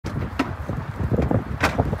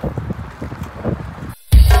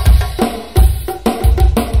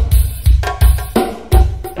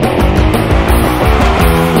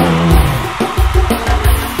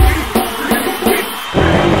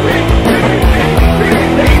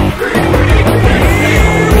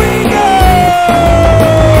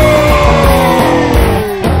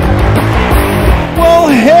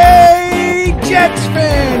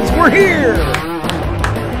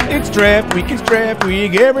week, it's draft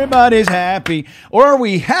week, everybody's happy. Or are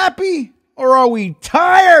we happy? Or are we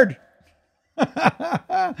tired?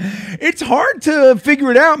 It's hard to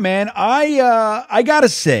figure it out, man. I gotta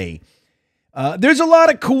say, there's a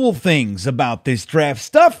lot of cool things about this draft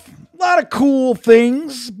stuff. A lot of cool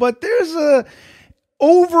things, but there's a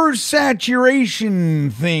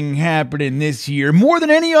oversaturation thing happening this year, more than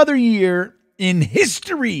any other year in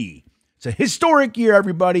history. It's a historic year,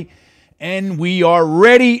 everybody, and we are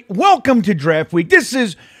ready. Welcome to Draft Week. This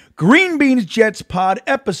is GreenBean's Jets Pod,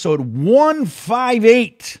 episode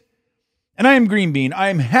 158. And I am Green Bean. I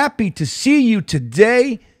am happy to see you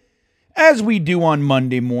today. As we do on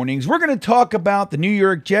Monday mornings, we're going to talk about the New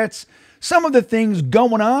York Jets, some of the things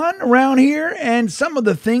going on around here, and some of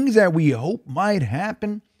the things that we hope might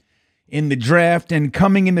happen in the draft and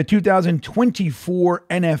coming in the 2024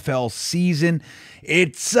 NFL season.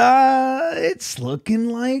 It's looking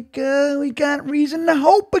like we got reason to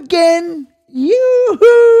hope again.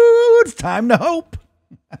 Yoo-hoo! It's time to hope.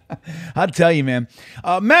 I'll tell you, man.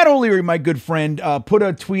 Matt O'Leary, my good friend, put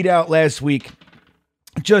a tweet out last week.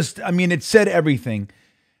 It said everything.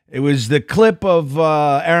 It was the clip of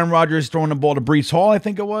Aaron Rodgers throwing the ball to Breece Hall, I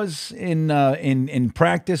think it was, in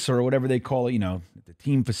practice or whatever they call it, the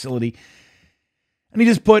team facility. And he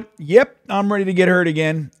just put, "Yep, I'm ready to get hurt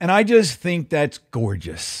again." And I just think that's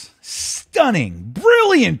gorgeous. Stunning.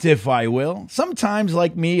 Brilliant, if I will. Sometimes,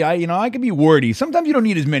 like me, I can be wordy. Sometimes you don't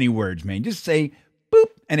need as many words, man. Just say, boop,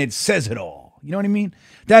 and it says it all. You know what I mean?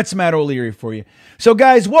 That's Matt O'Leary for you. So,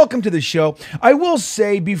 guys, welcome to the show. I will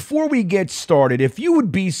say, before we get started, if you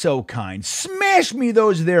would be so kind, smash me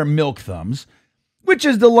those there milk thumbs, which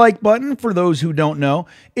is the like button for those who don't know.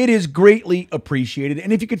 It is greatly appreciated.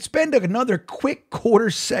 And if you could spend another quick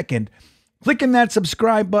quarter second clicking that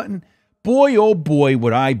subscribe button, boy, oh boy,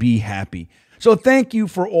 would I be happy. So thank you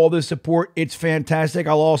for all the support. It's fantastic.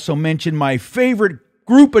 I'll also mention my favorite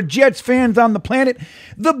group of Jets fans on the planet,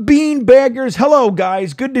 the Beanbaggers. Hello,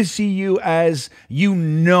 guys. Good to see you. As you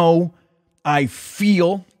know, I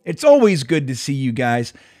feel. It's always good to see you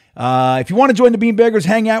guys. If you want to join the Beanbaggers,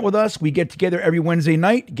 hang out with us. We get together every Wednesday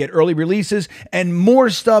night, get early releases, and more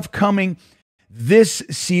stuff coming this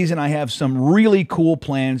season. I have some really cool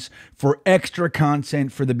plans for extra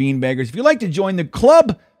content for the Beanbaggers. If you'd like to join the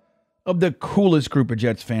club of the coolest group of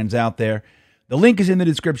Jets fans out there, the link is in the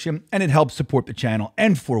description, and it helps support the channel,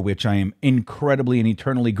 and for which I am incredibly and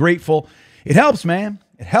eternally grateful. It helps, man.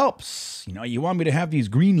 It helps. You want me to have these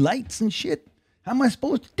green lights and shit? How am I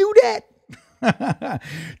supposed to do that?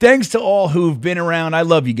 Thanks to all who've been around. I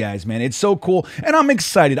love you guys, man. It's so cool, and I'm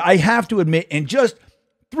excited. I have to admit, in just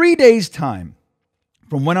 3 days' time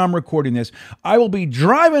from when I'm recording this, I will be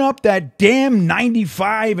driving up that damn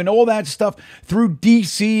 95 and all that stuff through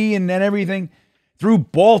D.C. and then everything, through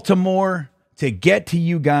Baltimore, to get to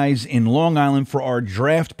you guys in Long Island for our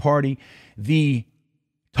draft party. The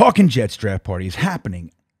Talking Jets draft party is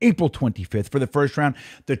happening April 25th for the first round.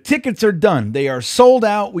 The tickets are done. They are sold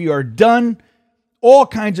out. We are done. All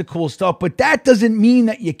kinds of cool stuff. But that doesn't mean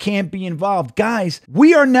that you can't be involved. Guys,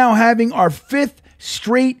 we are now having our 5th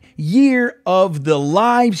straight year of the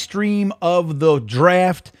live stream of the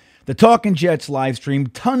draft. The Talking Jets live stream.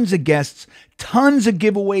 Tons of guests. Tons of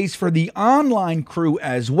giveaways for the online crew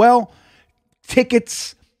as well.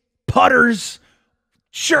 Tickets, putters,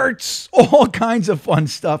 shirts, all kinds of fun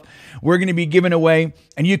stuff we're going to be giving away.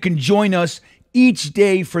 And you can join us each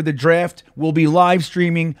day for the draft. We'll be live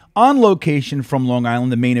streaming on location from Long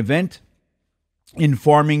Island, the main event in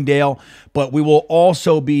Farmingdale. But we will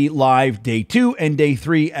also be live day 2 and day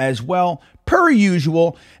 3 as well, per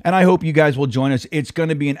usual. And I hope you guys will join us. It's going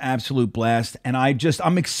to be an absolute blast. And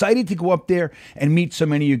I'm excited to go up there and meet so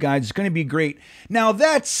many of you guys. It's going to be great. Now,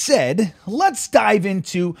 that said, let's dive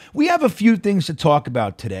into, we have a few things to talk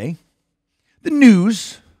about today. The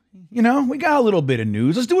news. We got a little bit of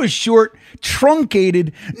news. Let's do a short,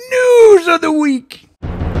 truncated news of the week.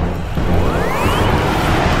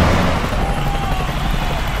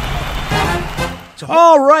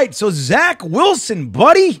 All right, so Zach Wilson,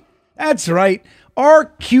 buddy. That's right. Our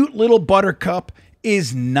cute little buttercup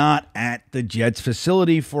is not at the Jets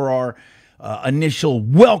facility for our initial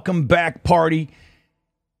welcome back party.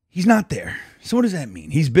 He's not there. So what does that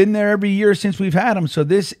mean? He's been there every year since we've had him. So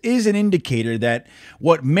this is an indicator that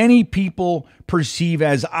what many people perceive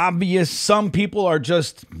as obvious, some people are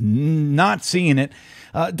just not seeing it.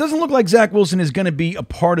 It doesn't look like Zach Wilson is going to be a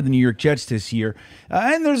part of the New York Jets this year.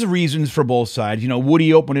 And there's reasons for both sides.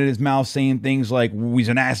 Woody opened his mouth saying things like he's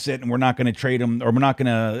an asset and we're not going to trade him, or we're not going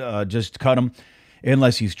to just cut him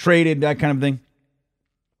unless he's traded, that kind of thing.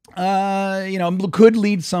 Could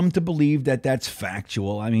lead some to believe that that's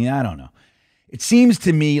factual. I mean, I don't know. It seems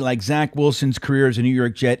to me like Zach Wilson's career as a New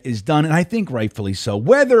York Jet is done, and I think rightfully so.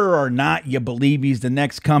 Whether or not you believe he's the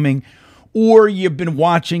next coming, or you've been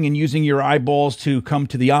watching and using your eyeballs to come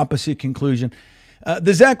to the opposite conclusion,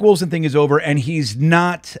 the Zach Wilson thing is over, and he's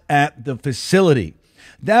not at the facility.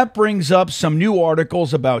 That brings up some new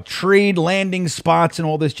articles about trade landing spots and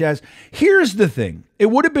all this jazz. Here's the thing. It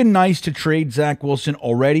would have been nice to trade Zach Wilson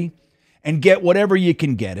already and get whatever you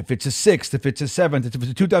can get. If it's a 6th, if it's a 7th, if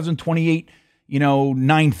it's a 2028,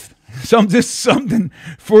 ninth, something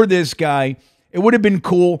for this guy. It would have been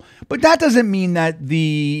cool, but that doesn't mean that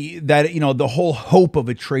the whole hope of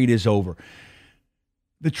a trade is over.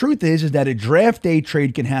 The truth is that a draft day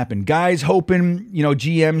trade can happen. Guys hoping,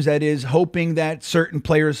 GMs that is, hoping that certain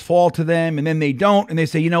players fall to them, and then they don't, and they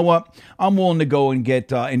say, you know what, I'm willing to go and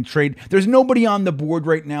get and trade. There's nobody on the board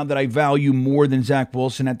right now that I value more than Zach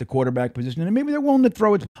Wilson at the quarterback position, and maybe they're willing to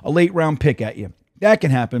throw a late round pick at you. That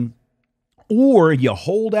can happen. Or you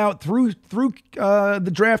hold out through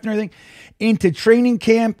the draft and everything into training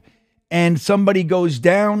camp, and somebody goes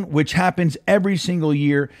down, which happens every single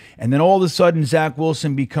year, and then all of a sudden Zach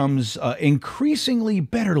Wilson becomes increasingly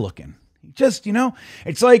better looking. Just,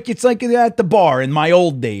 it's like at the bar in my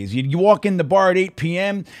old days. You walk in the bar at 8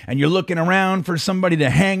 p.m. and you're looking around for somebody to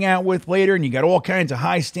hang out with later, and you got all kinds of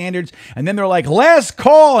high standards, and then they're like, last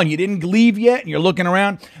call, and you didn't leave yet, and you're looking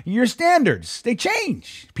around. Your standards, they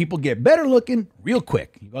change. People get better looking real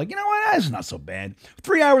quick. You're like, you know what, that's not so bad.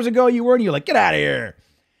 3 hours ago you were, and you're like, get out of here.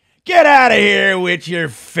 Get out of here with your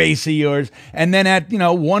face of yours. And then at,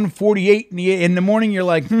 1:48 in the morning, you're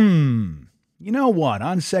like, you know what?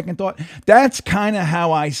 On second thought, that's kind of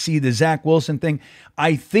how I see the Zach Wilson thing.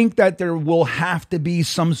 I think that there will have to be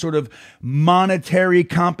some sort of monetary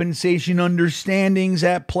compensation understandings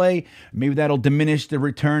at play. Maybe that'll diminish the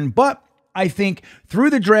return. But I think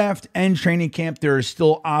through the draft and training camp, there are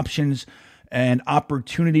still options and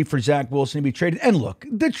opportunity for Zach Wilson to be traded. And look,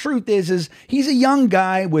 the truth is he's a young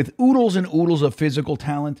guy with oodles and oodles of physical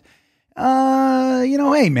talent.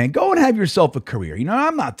 Hey, man, go and have yourself a career.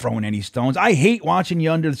 I'm not throwing any stones. I hate watching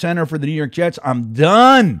you under the center for the New York Jets. I'm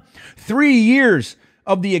done. 3 years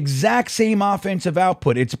of the exact same offensive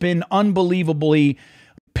output. It's been unbelievably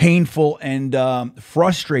painful and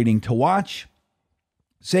frustrating to watch.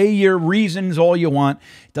 Say your reasons all you want.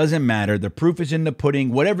 Doesn't matter. The proof is in the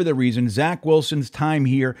pudding. Whatever the reason, Zach Wilson's time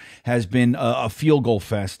here has been a field goal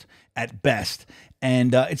fest at best.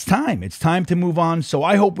 And it's time. It's time to move on. So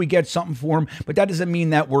I hope we get something for him. But that doesn't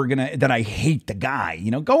mean that that I hate the guy.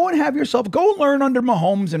 Go and have yourself, go learn under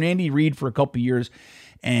Mahomes and Andy Reid for a couple of years,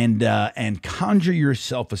 and conjure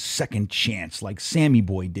yourself a second chance like Sammy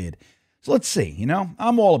Boy did. So let's see.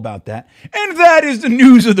 I'm all about that. And that is the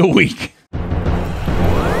news of the week.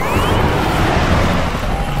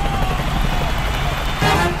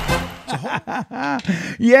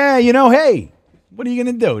 Yeah, hey, what are you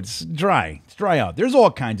going to do? It's dry. It's dry out. There's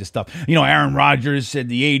all kinds of stuff. Aaron Rodgers said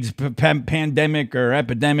the AIDS pandemic or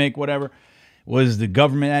epidemic, whatever, was the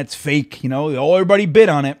government. That's fake. Everybody bid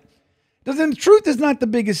on it. The truth is not the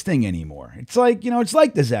biggest thing anymore. It's like, it's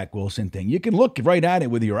like the Zach Wilson thing. You can look right at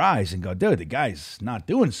it with your eyes and go, dude, the guy's not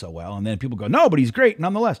doing so well. And then people go, no, but he's great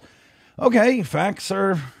nonetheless. Okay, facts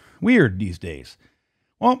are weird these days.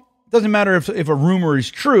 Well, doesn't matter if a rumor is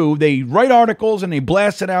true. They write articles and they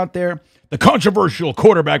blast it out there. The controversial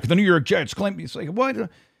quarterback for the New York Jets claim. It's like, what?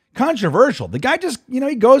 Controversial. The guy just,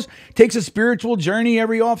 he goes, takes a spiritual journey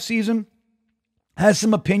every offseason, has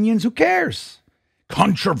some opinions. Who cares?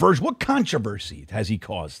 Controversial. What controversy has he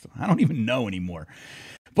caused? I don't even know anymore.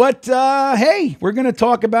 But, hey, we're going to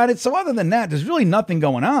talk about it. So other than that, there's really nothing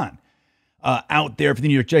going on out there for the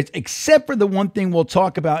New York Jets, except for the one thing we'll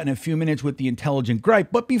talk about in a few minutes with the intelligent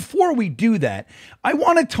gripe. But before we do that, I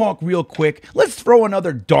want to talk real quick. Let's throw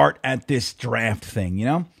another dart at this draft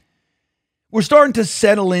thing, We're starting to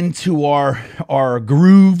settle into our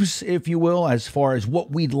grooves, if you will, as far as what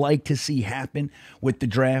we'd like to see happen with the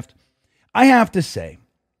draft. I have to say,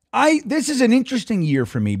 this is an interesting year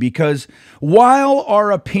for me because while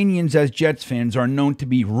our opinions as Jets fans are known to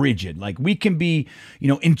be rigid, like we can be,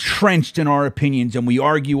 entrenched in our opinions and we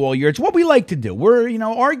argue all year. It's what we like to do.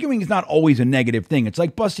 Arguing is not always a negative thing. It's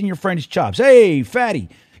like busting your friend's chops. Hey, fatty.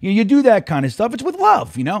 You do that kind of stuff. It's with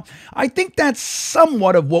love, I think that's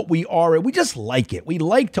somewhat of what we are. We just like it. We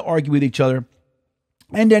like to argue with each other.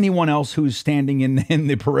 And anyone else who's standing in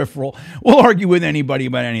the peripheral will argue with anybody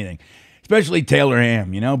about anything. Especially Taylor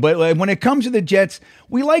Ham, But when it comes to the Jets,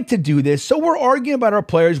 we like to do this. So we're arguing about our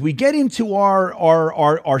players. We get into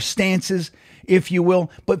our stances, if you will.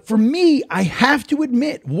 But for me, I have to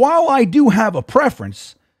admit, while I do have a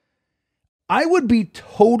preference, I would be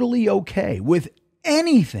totally okay with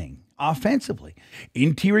anything offensively.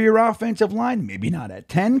 Interior offensive line, maybe not at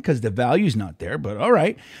 10 because the value's not there, but all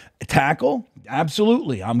right. Tackle,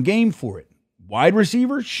 absolutely. I'm game for it. Wide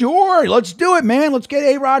receiver, sure. Let's do it, man. Let's get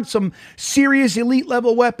A-Rod some serious elite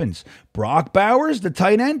level weapons. Brock Bowers, the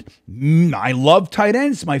tight end. I love tight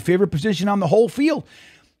ends. My favorite position on the whole field.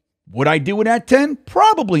 Would I do it at 10?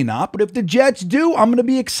 Probably not. But if the Jets do, I'm going to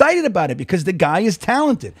be excited about it because the guy is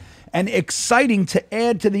talented and exciting to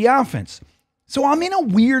add to the offense. So I'm in a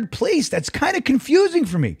weird place that's kind of confusing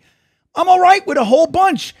for me. I'm all right with a whole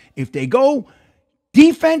bunch. If they go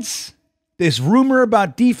defense, this rumor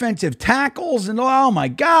about defensive tackles, and oh my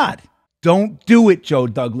God, don't do it, Joe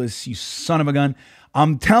Douglas, you son of a gun.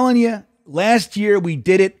 I'm telling you, last year we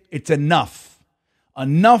did it. It's enough.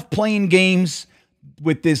 Enough playing games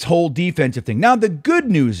with this whole defensive thing. Now, the good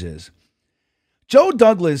news is Joe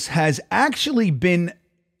Douglas has actually been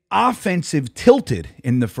offensive tilted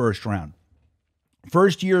in the first round.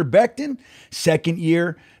 First year, Becton. Second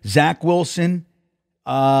year, Zach Wilson,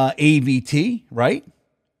 AVT, right?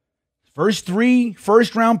 First 3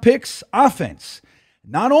 first-round picks, offense.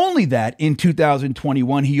 Not only that, in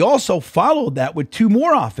 2021, he also followed that with 2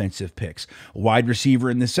 more offensive picks. A wide receiver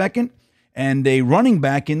in the second and a running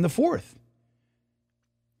back in the fourth.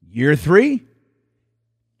 Year 3,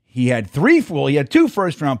 he had 2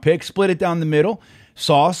 first-round picks, split it down the middle.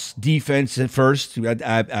 Sauce, defense at first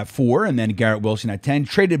at 4, and then Garrett Wilson at 10.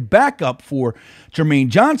 Traded back up for Jermaine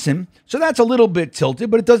Johnson. So that's a little bit tilted,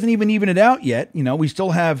 but it doesn't even it out yet. You know, we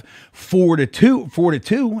still have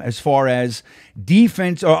 4-2 as far as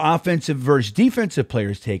defense or offensive versus defensive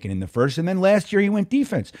players taken in the first. And then last year he went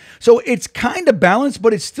defense. So it's kind of balanced,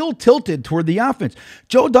 but it's still tilted toward the offense.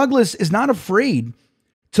 Joe Douglas is not afraid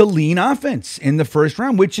to lean offense in the first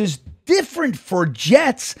round, which is different for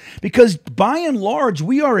Jets because by and large,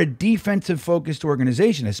 we are a defensive-focused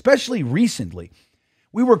organization, especially recently.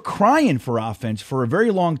 We were crying for offense for a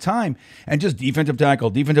very long time and just defensive tackle,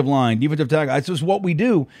 defensive line, defensive tackle. That's just what we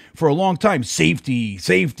do for a long time. Safety.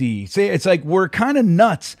 It's like we're kind of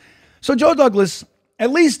nuts. So Joe Douglas, at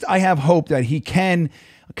least I have hope that he can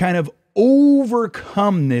kind of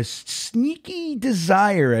overcome this sneaky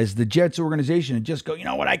desire as the Jets organization and just go, you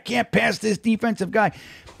know what, I can't pass this defensive guy.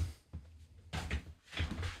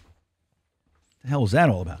 The hell is that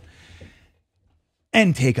all about?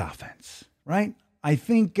 And take offense, right? I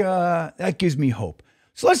think that gives me hope.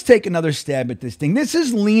 So let's take another stab at this thing. This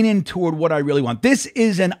is leaning toward what I really want. This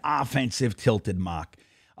is an offensive tilted mock,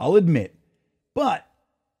 I'll admit. But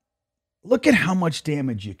look at how much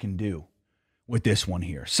damage you can do with this one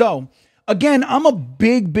here. So again, I'm a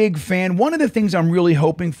big fan. One of the things I'm really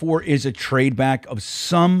hoping for is a trade back of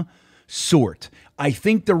some sort. I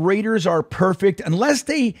think the Raiders are perfect. Unless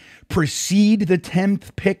they precede the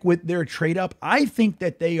 10th pick with their trade up, I think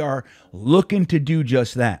that they are looking to do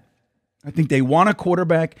just that. I think they want a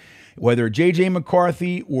quarterback, whether J.J.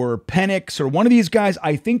 McCarthy or Penix or one of these guys.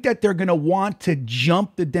 I think that they're going to want to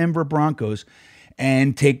jump the Denver Broncos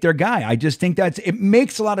and take their guy. I just think it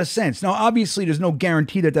makes a lot of sense. Now, obviously, there's no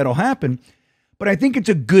guarantee that that'll happen, but I think it's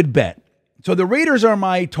a good bet. So the Raiders are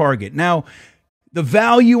my target. Now, the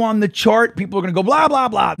value on the chart, people are going to go blah, blah,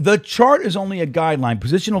 blah. The chart is only a guideline.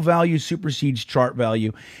 Positional value supersedes chart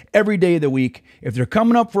value every day of the week. If they're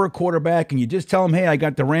coming up for a quarterback and you just tell them, hey, I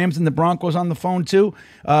got the Rams and the Broncos on the phone too,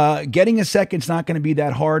 getting a second's not going to be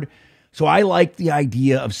that hard. So I like the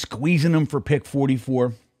idea of squeezing them for pick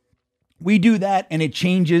 44. We do that, and it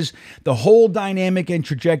changes the whole dynamic and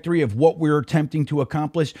trajectory of what we're attempting to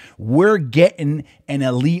accomplish. We're getting an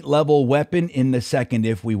elite level weapon in the second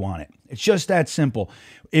if we want it. It's just that simple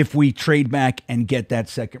if we trade back and get that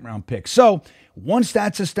second round pick. So once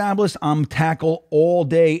that's established, I'm tackle all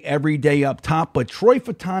day, every day up top. But Troy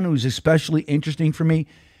Fautanu is especially interesting for me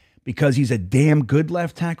because he's a damn good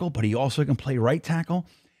left tackle, but he also can play right tackle,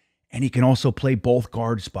 and he can also play both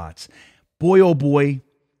guard spots. Boy, oh boy.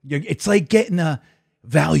 It's like getting a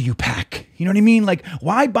value pack. You know what I mean? Like,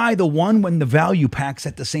 why buy the one when the value pack's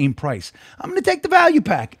at the same price? I'm going to take the value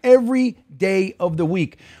pack every day of the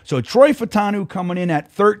week. So Troy Fautanu coming in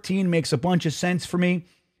at 13 makes a bunch of sense for me.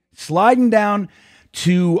 Sliding down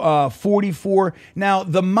to 44. Now,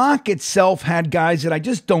 the mock itself had guys that I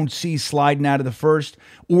just don't see sliding out of the first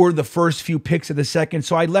or the first few picks of the second,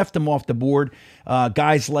 so I left them off the board.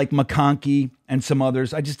 Guys like McConkey and some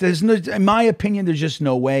others. In my opinion, there's just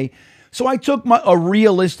no way. So I took a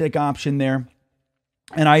realistic option there.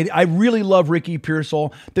 And I really love Ricky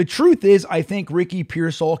Pearsall. The truth is, I think Ricky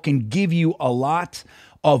Pearsall can give you a lot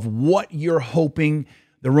of what you're hoping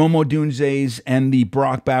the Romo Dunzes and the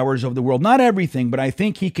Brock Bowers of the world. Not everything, but I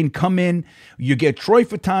think he can come in. You get Troy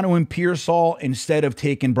Fatano and Pearsall instead of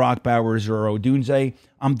taking Brock Bowers or Odunze.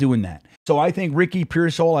 I'm doing that. So I think Ricky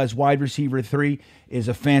Pearsall as wide receiver 3 is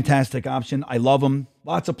a fantastic option. I love him.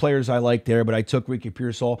 Lots of players I like there, but I took Ricky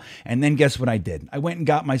Pearsall. And then guess what I did? I went and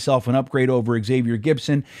got myself an upgrade over Xavier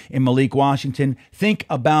Gibson and Malik Washington. Think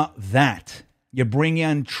about that. You bring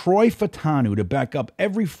in Troy Fatanu to back up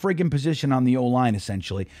every friggin' position on the O-line,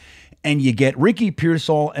 essentially. And you get Ricky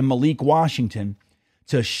Pearsall and Malik Washington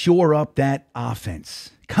to shore up that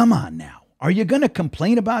offense. Come on now. Are you going to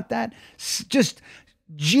complain about that? Just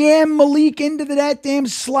jam Malik into that damn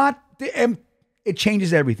slot. It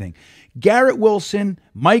changes everything. Garrett Wilson,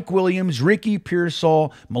 Mike Williams, Ricky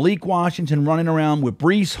Pearsall, Malik Washington running around with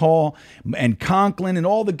Breece Hall and Conklin and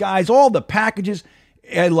all the guys, all the packages.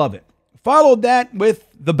 I love it. Followed that with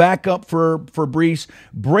the backup for Breece,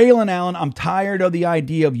 Braylon Allen. I'm tired of the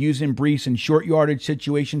idea of using Breece in short yardage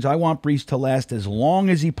situations. I want Breece to last as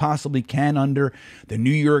long as he possibly can under the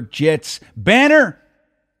New York Jets banner.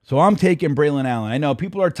 So I'm taking Braylon Allen. I know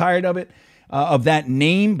people are tired of it, of that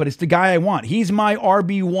name, but it's the guy I want. He's my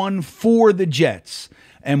RB1 for the Jets.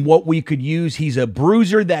 And what we could use, he's a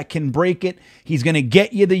bruiser that can break it. He's going to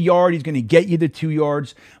get you the yard. He's going to get you the 2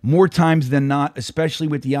 yards more times than not, especially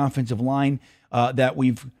with the offensive line that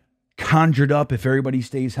we've conjured up if everybody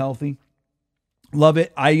stays healthy. Love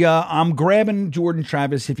it. I'm grabbing Jordan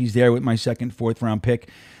Travis if he's there with my second, 4th round pick.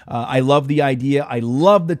 I love the idea. I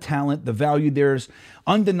love the talent. The value there is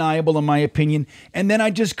undeniable in my opinion. And then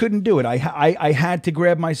I just couldn't do it. I had to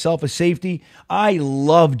grab myself a safety. I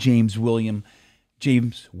love James Williams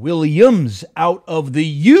out of the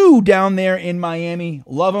U down there in Miami.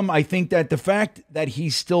 Love him. I think that the fact that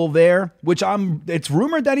he's still there, which it's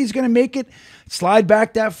rumored that he's going to make it, slide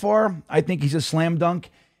back that far. I think he's a slam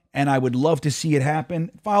dunk, and I would love to see it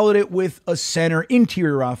happen. Followed it with a center,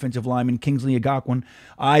 interior offensive lineman, Kingsley Agakwan.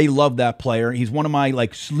 I love that player. He's one of my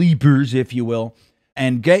sleepers, if you will.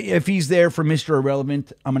 And if he's there for Mr.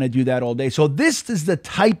 Irrelevant, I'm going to do that all day. So this is the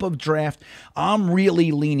type of draft I'm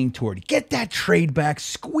really leaning toward. Get that trade back,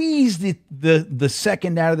 squeeze the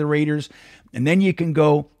second out of the Raiders, and then you can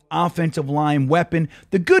go offensive line weapon.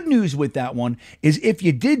 The good news with that one is if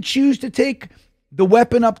you did choose to take the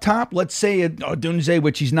weapon up top, let's say Dunze,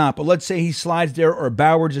 which he's not, but let's say he slides there or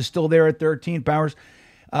Bowers is still there at 13th. Bowers,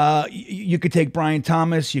 you could take Brian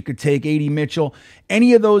Thomas, you could take A.D. Mitchell,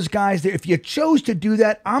 any of those guys there. If you chose to do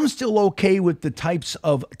that, I'm still okay with the types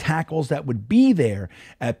of tackles that would be there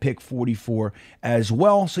at pick 44 as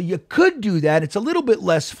well. So you could do that. It's a little bit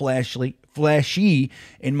less flashy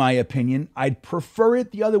in my opinion. I'd prefer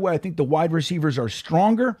it the other way. I think the wide receivers are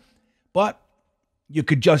stronger, but you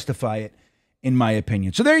could justify it in my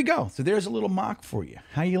opinion. So there you go. So there's a little mock for you.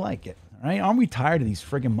 How you like it? All right, aren't we tired of these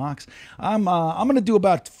friggin' mocks? I'm going to do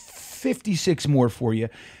about 56 more for you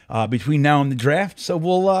between now and the draft. So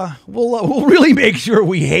we'll really make sure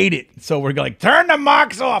we hate it. So we're going turn the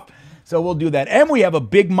mocks off. So we'll do that. And we have a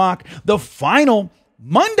big mock, the final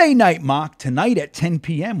Monday night mock tonight at 10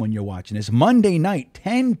 p.m. when you're watching this. Monday night,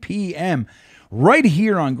 10 p.m. right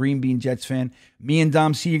here on Green Bean Jets Fan. Me and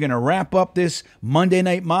Dom C are going to wrap up this Monday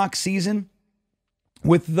night mock season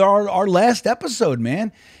with our last episode,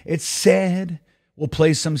 man. It's sad. We'll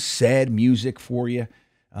play some sad music for you.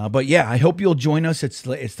 But yeah, I hope you'll join us. It's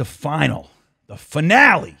the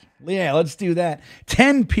finale. Yeah, let's do that.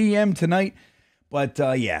 10 p.m. tonight. But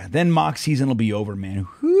yeah, then mock season will be over, man.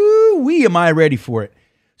 Whoo-wee, am I ready for it.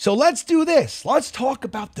 So let's do this. Let's talk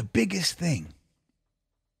about the biggest thing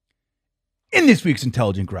in this week's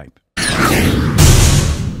Intelligent Gripe.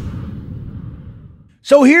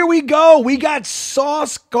 So here we go. We got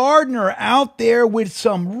Sauce Gardner out there with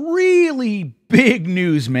some really big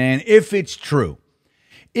news, man, if it's true.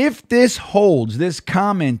 If this holds, this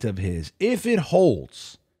comment of his, if it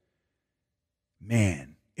holds,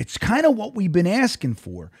 man, it's kind of what we've been asking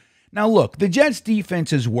for. Now, look, the Jets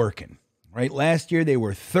defense is working, right? Last year, they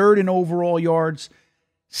were 3rd in overall yards,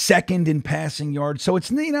 2nd in passing yards. So it's,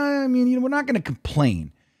 we're not going to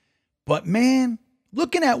complain. But, man,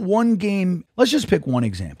 looking at one game, let's just pick one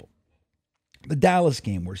example. The Dallas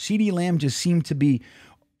game where CeeDee Lamb just seemed to be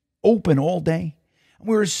open all day.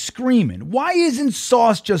 We were screaming, why isn't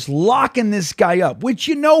Sauce just locking this guy up? Which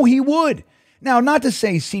he would. Now, not to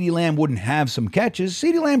say CeeDee Lamb wouldn't have some catches.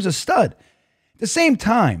 CeeDee Lamb's a stud. At the same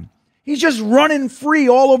time, he's just running free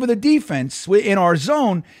all over the defense in our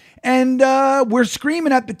zone. And we're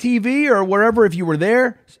screaming at the TV or wherever if you were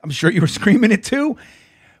there. I'm sure you were screaming it too.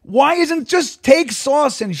 Why isn't just take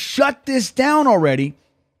Sauce and shut this down already?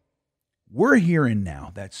 we're hearing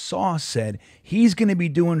now that Sauce said he's going to be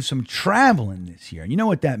doing some traveling this year. And you know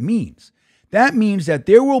what that means? That means that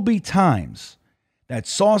there will be times that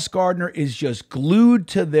Sauce Gardner is just glued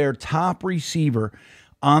to their top receiver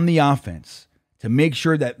on the offense to make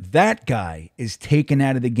sure that that guy is taken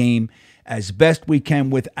out of the game as best we can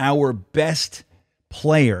with our best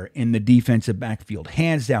player in the defensive backfield.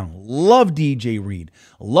 Hands down. Love DJ Reed.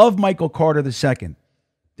 Love Michael Carter II.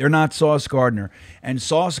 They're not Sauce Gardner. And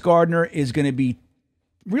Sauce Gardner is going to be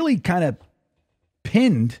really kind of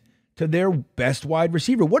pinned to their best wide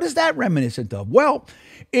receiver. What is that reminiscent of? Well,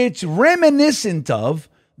 it's reminiscent of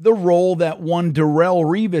the role that one Darrelle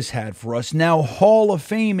Revis had for us, now Hall of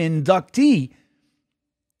Fame inductee.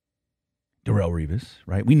 Darrelle Revis,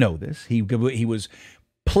 right? We know this. He was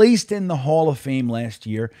placed in the Hall of Fame last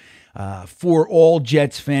year for all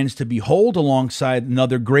Jets fans to behold alongside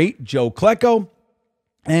another great, Joe Klecko.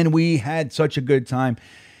 And we had such a good time.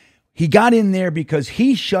 He got in there because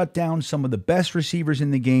he shut down some of the best receivers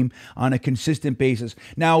in the game on a consistent basis.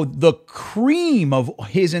 Now, the cream of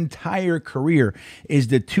his entire career is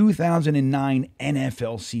the 2009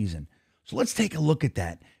 NFL season. So let's take a look at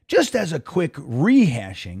that, just as a quick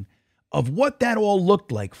rehashing of what that all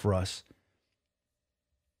looked like for us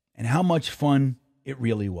and how much fun it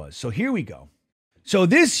really was. So here we go. So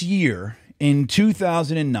this year, in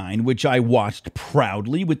 2009, which I watched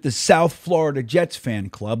proudly with the South Florida Jets fan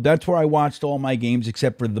club. That's where I watched all my games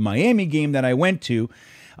except for the Miami game that I went to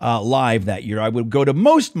live that year. I would go to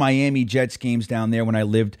most Miami Jets games down there when I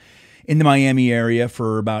lived in the Miami area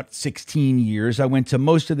for about 16 years. I went to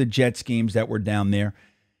most of the Jets games that were down there.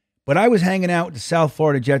 But I was hanging out with the South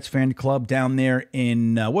Florida Jets fan club down there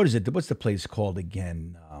in, what's the place called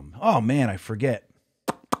again? I forget.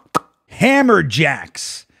 Hammer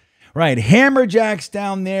Jacks. Right, Hammer Jacks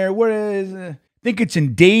down there. What is I think it's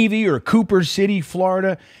in Davie or Cooper City,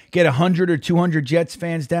 Florida. Get 100 or 200 Jets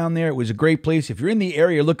fans down there. It was a great place. If you're in the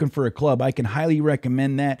area looking for a club, I can highly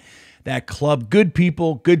recommend that club. Good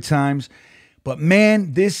people, good times. But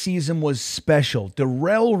man, this season was special.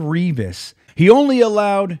 Darrelle Revis, he only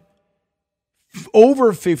allowed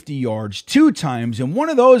over 50 yards 2 times, and one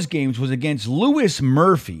of those games was against Louis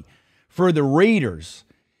Murphy for the Raiders.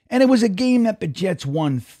 And it was a game that the Jets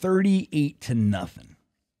won 38-0.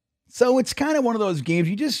 So it's kind of one of those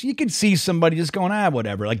games you could see somebody just going,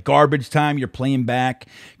 whatever, like garbage time, you're playing back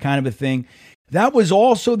kind of a thing. That was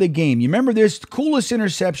also the game. You remember this coolest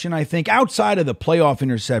interception, I think, outside of the playoff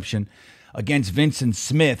interception against Vincent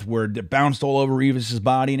Smith, where it bounced all over Revis's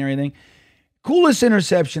body and everything. Coolest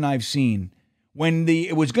interception I've seen when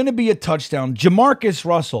it was going to be a touchdown. Jamarcus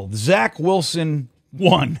Russell, Zach Wilson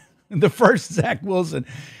won. The first Zach Wilson.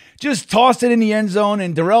 Just tossed it in the end zone,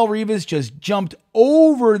 and Darrelle Revis just jumped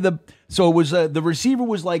over so it was the receiver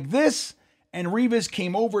was like this, and Revis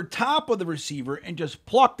came over top of the receiver and just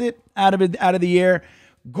plucked it out of the air.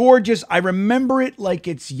 Gorgeous. I remember it like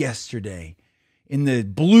it's yesterday in the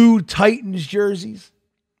blue Titans jerseys.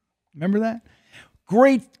 Remember that?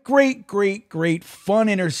 Great fun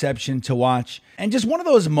interception to watch. And just one of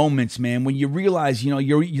those moments, man, when you realize,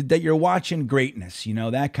 that you're watching greatness,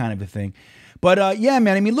 that kind of a thing. But, yeah,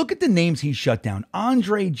 man, I mean, look at the names he shut down.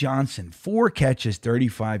 Andre Johnson, 4 catches,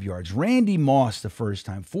 35 yards. Randy Moss the first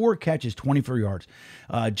time, 4 catches, 24 yards.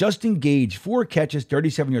 Justin Gage, 4 catches,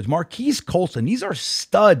 37 yards. Marquise Colson, these are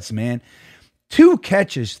studs, man. 2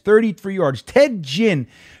 catches, 33 yards. Ted Ginn,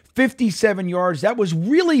 57 yards. That was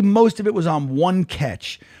really, most of it was on 1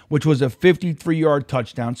 catch, which was a 53-yard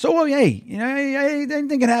touchdown. So, hey, I didn't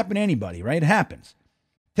think it happened to anybody, right? It happens.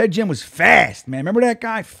 Ted Ginn was fast, man. Remember that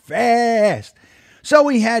guy? Fast. So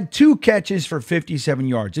he had 2 catches for 57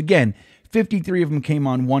 yards. Again, 53 of them came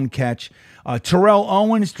on 1 catch. Terrell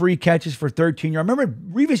Owens, 3 catches for 13 yards. Remember,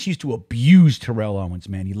 Revis used to abuse Terrell Owens,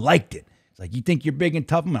 man. He liked it. It's like, you think you're big and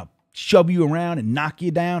tough? I'm going to shove you around and knock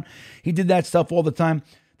you down. He did that stuff all the time.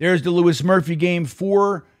 There's the Louis Murphy game,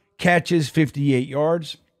 4 catches, 58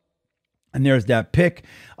 yards. And there's that pick.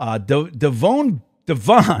 Devon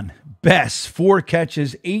Bess, 4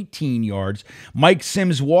 catches, 18 yards. Mike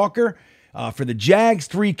Sims-Walker for the Jags,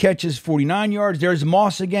 3 catches, 49 yards. There's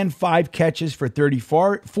Moss again, 5 catches for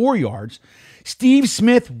 34 yards. Steve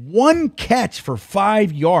Smith, 1 catch for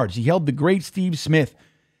 5 yards. He held the great Steve Smith.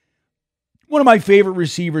 One of my favorite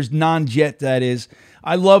receivers, non-Jet, that is.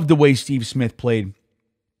 I love the way Steve Smith played.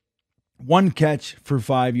 1 catch for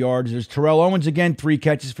 5 yards. There's Terrell Owens again, 3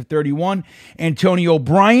 catches for 31. Antonio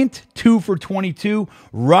Bryant, 2 for 22.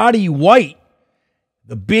 Roddy White,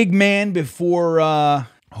 the big man before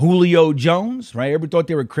Julio Jones, right? Everybody thought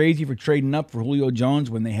they were crazy for trading up for Julio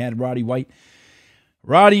Jones when they had Roddy White.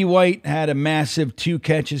 Roddy White had a massive 2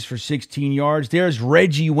 catches for 16 yards. There's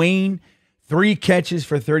Reggie Wayne, 3 catches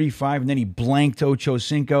for 35, and then he blanked Ocho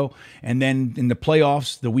Cinco. And then in the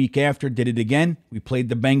playoffs the week after, did it again. We played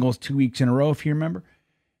the Bengals 2 weeks in a row, if you remember.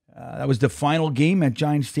 That was the final game at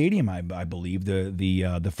Giant Stadium, I believe,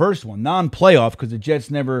 the first one, non-playoff, because the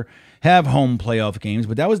Jets never have home playoff games.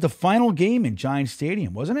 But that was the final game in Giant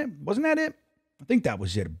Stadium, wasn't it? Wasn't that it? I think that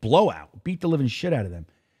was it. A blowout, beat the living shit out of them.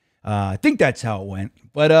 I think that's how it went.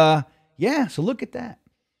 But yeah, so look at that.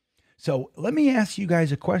 So let me ask you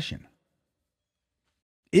guys a question.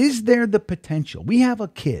 Is there the potential? We have a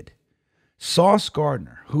kid, Sauce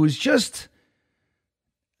Gardner, who is just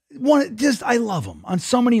I love him on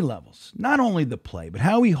so many levels. Not only the play, but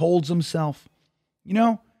how he holds himself,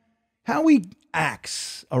 how he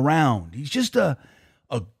acts around. He's just a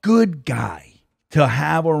good guy to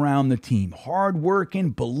have around the team.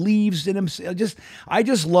 Hardworking, believes in himself. I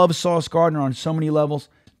just love Sauce Gardner on so many levels.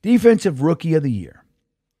 Defensive Rookie of the Year.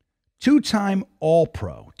 2-time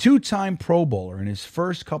All-Pro. 2-time Pro Bowler in his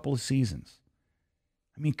first couple of seasons.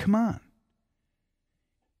 I mean, come on.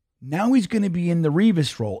 Now he's going to be in the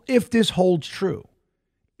Revis role, if this holds true.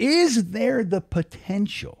 Is there the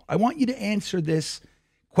potential? I want you to answer this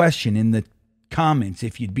question in the comments,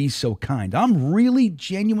 if you'd be so kind. I'm really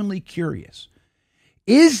genuinely curious.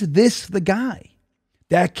 Is this the guy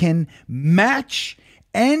that can match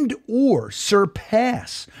and or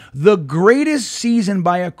surpass the greatest season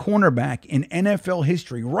by a cornerback in NFL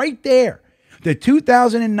history? Right there, the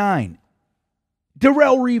 2009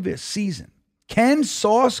 Darrelle Revis season. Can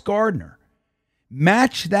Sauce Gardner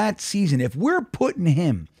match that season? If we're putting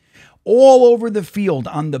him all over the field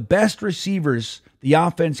on the best receivers the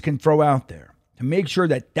offense can throw out there, to make sure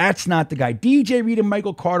that that's not the guy. DJ Reed and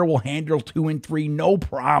Michael Carter will handle 2 and 3, no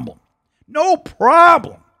problem. No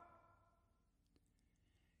problem.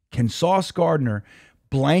 Can Sauce Gardner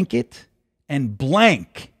blanket and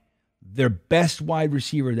blank their best wide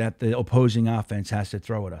receiver that the opposing offense has to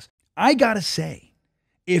throw at us? I got to say,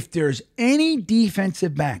 if there's any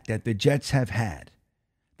defensive back that the Jets have had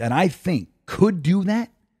that I think could do that,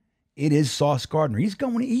 it is Sauce Gardner.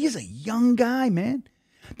 He's a young guy, man.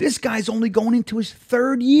 This guy's only going into his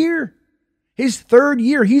 3rd year. His 3rd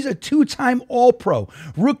year. He's a 2-time All-Pro,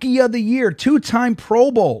 Rookie of the Year, 2-time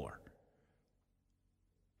Pro Bowler.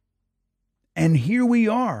 And here we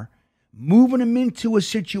are, moving him into a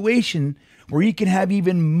situation where he can have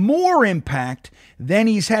even more impact than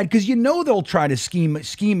he's had. Because they'll try to scheme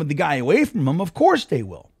the guy away from him. Of course they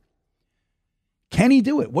will. Can he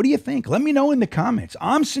do it? What do you think? Let me know in the comments.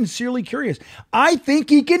 I'm sincerely curious. I think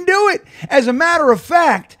he can do it. As a matter of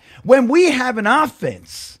fact, when we have an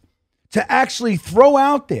offense to actually throw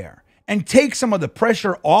out there and take some of the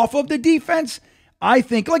pressure off of the defense, I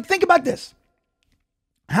think, think about this.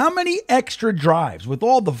 How many extra drives with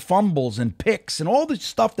all the fumbles and picks and all the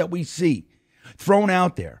stuff that we see thrown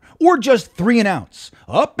out there, or just 3 and outs,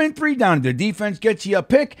 up and 3 down. The defense gets you a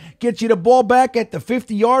pick, gets you the ball back at the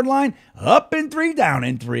 50-yard line, up and 3 down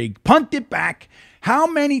and 3, punt it back. How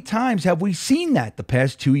many times have we seen that the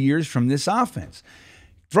past 2 years from this offense?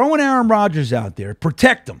 Throwing Aaron Rodgers out there,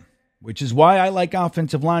 protect him, which is why I like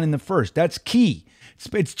offensive line in the first. That's key.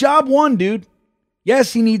 It's job one, dude.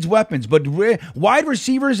 Yes, he needs weapons, but wide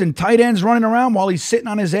receivers and tight ends running around while he's sitting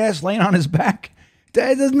on his ass, laying on his back,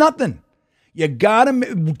 there's nothing. You got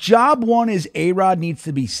him. Job one is A-Rod needs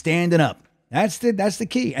to be standing up. That's the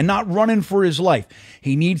key, and not running for his life.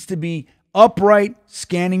 He needs to be upright,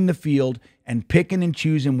 scanning the field, and picking and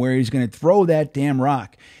choosing where he's going to throw that damn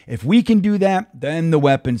rock. If we can do that, then the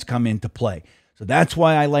weapons come into play. So that's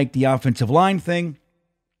why I like the offensive line thing.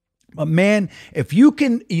 But man, if you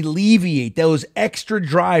can alleviate those extra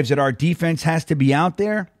drives that our defense has to be out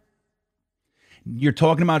there, you're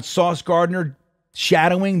talking about Sauce Gardner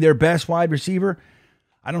shadowing their best wide receiver,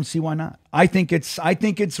 I don't see why not. I think it's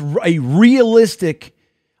a realistic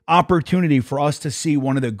opportunity for us to see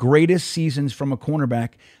one of the greatest seasons from a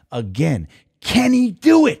cornerback again. Can he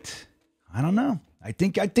do it? I don't know. I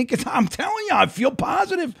think it's, I'm telling you, I feel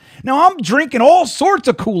positive. Now I'm drinking all sorts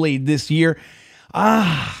of Kool-Aid this year.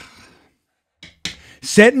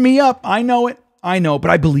 Setting me up. I know it, but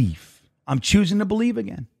I believe. I'm choosing to believe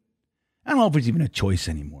again. I don't know if it's even a choice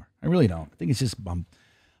anymore. I really don't. I think it's just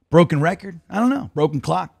broken record. I don't know. Broken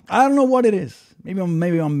clock. I don't know what it is. Maybe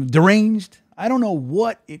I'm deranged. I don't know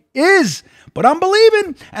what it is, but I'm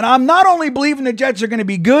believing. And I'm not only believing the Jets are going to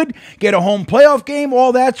be good, get a home playoff game,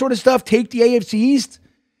 all that sort of stuff, take the AFC East.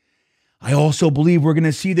 I also believe we're going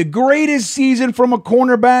to see the greatest season from a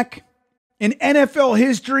cornerback in NFL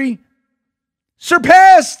history,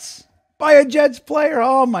 surpassed by a Jets player.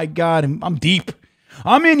 Oh my God, I'm deep.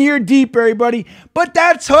 I'm in here deep, everybody. But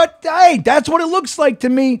that's what it looks like to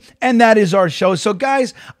me. And that is our show. So,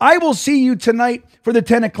 guys, I will see you tonight for the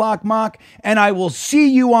 10 o'clock mock. And I will see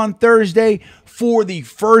you on Thursday for the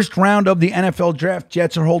first round of the NFL draft.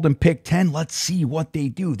 Jets are holding pick 10. Let's see what they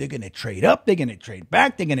do. They're going to trade up. They're going to trade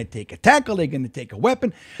back. They're going to take a tackle. They're going to take a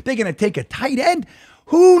weapon. They're going to take a tight end.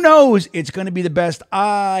 Who knows? It's going to be the best.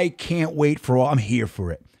 I can't wait for all. I'm here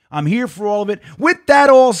for it. I'm here for all of it. With that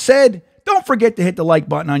all said, don't forget to hit the like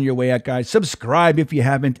button on your way out, guys. Subscribe if you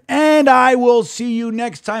haven't. And I will see you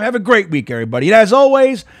next time. Have a great week, everybody. And as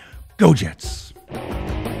always, go Jets.